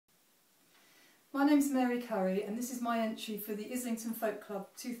My name's Mary Curry and this is my entry for the Islington Folk Club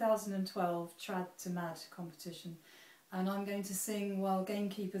 2012 Trad to Mad competition, and I'm going to sing while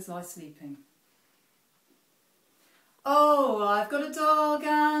gamekeepers lie sleeping. Oh, I've got a dog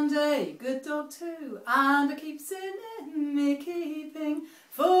and a good dog too, and I keeps it in me keeping,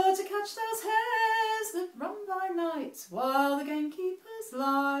 for to catch those hares that run by night while the gamekeepers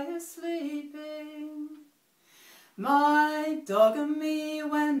lie a-sleeping. My dog and me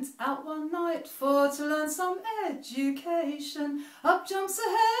went out one night for to learn some education. Up jumps a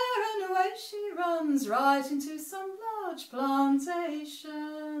hare and away she runs right into some large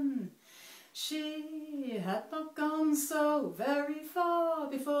plantation. She had not gone so very far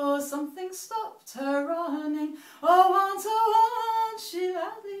before something stopped her running. Oh, aunt, she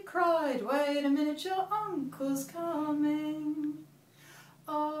loudly cried, wait a minute, your uncle's coming.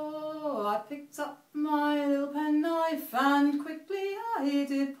 Oh, I picked up my little penknife and quickly I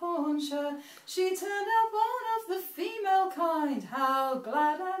did paunch her. She turned out one of the female kind, how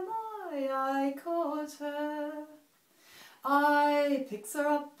glad am I caught her. I picks her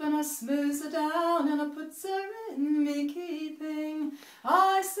up and I smooths her down and I puts her in me keeping.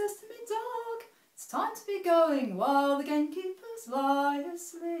 I says to me dog, it's time to be going while the gamekeepers lie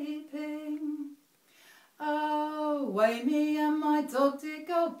a-sleeping. Away me and my dog did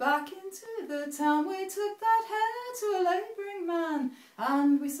go back into the town. We took that hare to a labouring man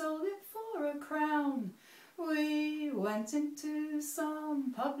and we sold it for a crown. We went into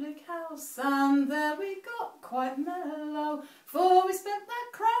some public house and there we got quite mellow, for we spent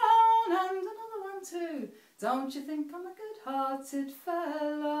that crown and another one too. Don't you think I'm a good-hearted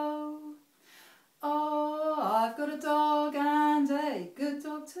fellow? Oh, I've got a dog and a good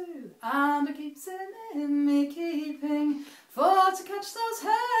dog too, and I keeps him in me keeping, for to catch those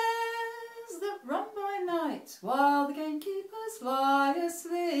hares that run by night while the gamekeepers lie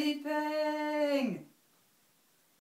asleep.